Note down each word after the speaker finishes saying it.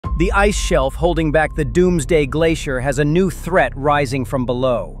The ice shelf holding back the Doomsday Glacier has a new threat rising from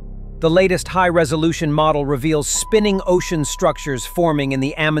below. The latest high-resolution model reveals spinning ocean structures forming in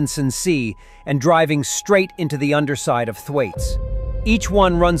the Amundsen Sea and driving straight into the underside of Thwaites. Each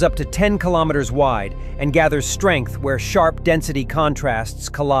one runs up to 10 kilometers wide and gathers strength where sharp density contrasts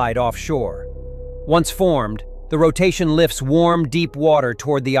collide offshore. Once formed, the rotation lifts warm, deep water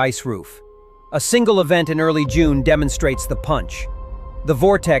toward the ice roof. A single event in early June demonstrates the punch. The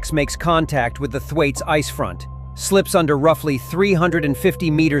vortex makes contact with the Thwaites ice front, slips under roughly 350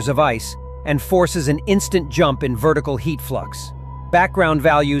 meters of ice, and forces an instant jump in vertical heat flux. Background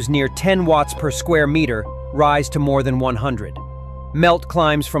values near 10 watts per square meter rise to more than 100. Melt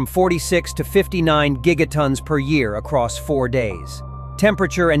climbs from 46 to 59 gigatons per year across 4 days.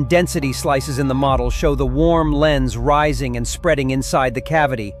 Temperature and density slices in the model show the warm lens rising and spreading inside the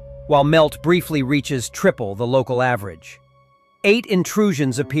cavity, while melt briefly reaches triple the local average. 8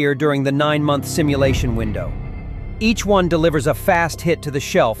 intrusions appear during the 9-month simulation window. Each one delivers a fast hit to the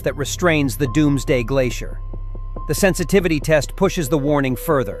shelf that restrains the Doomsday Glacier. The sensitivity test pushes the warning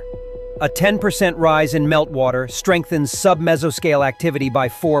further. A 10% rise in meltwater strengthens submesoscale activity by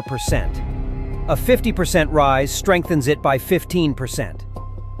 4%. A 50% rise strengthens it by 15%.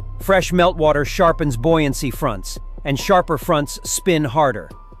 Fresh meltwater sharpens buoyancy fronts, and sharper fronts spin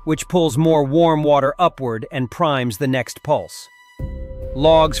harder, which pulls more warm water upward and primes the next pulse.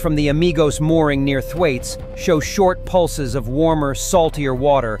 Logs from the Amigos mooring near Thwaites show short pulses of warmer, saltier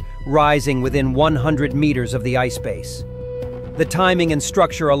water rising within 100 meters of the ice base. The timing and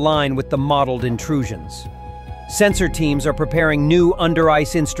structure align with the modeled intrusions. Sensor teams are preparing new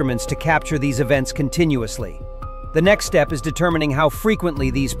under-ice instruments to capture these events continuously. The next step is determining how frequently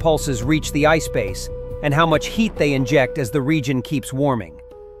these pulses reach the ice base and how much heat they inject as the region keeps warming.